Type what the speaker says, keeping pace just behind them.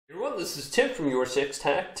everyone, this is Tim from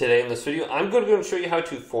YourSixTech. Today in this video, I'm going to show you how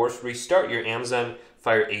to force restart your Amazon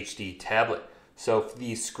Fire HD tablet. So if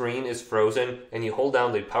the screen is frozen and you hold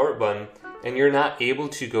down the power button and you're not able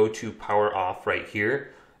to go to power off right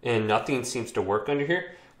here and nothing seems to work under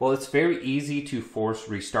here, well, it's very easy to force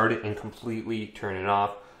restart it and completely turn it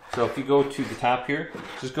off. So if you go to the top here,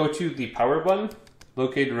 just go to the power button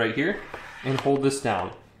located right here and hold this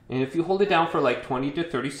down. And if you hold it down for like 20 to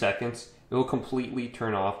 30 seconds, it will completely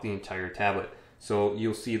turn off the entire tablet. So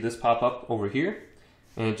you'll see this pop up over here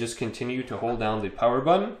and just continue to hold down the power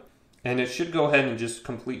button and it should go ahead and just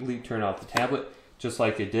completely turn off the tablet just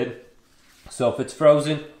like it did. So if it's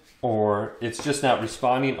frozen or it's just not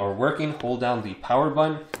responding or working, hold down the power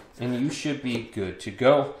button and you should be good to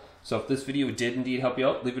go. So if this video did indeed help you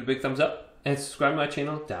out, leave it a big thumbs up and subscribe to my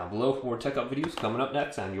channel down below for more tech up videos coming up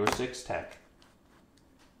next on YourSixTech.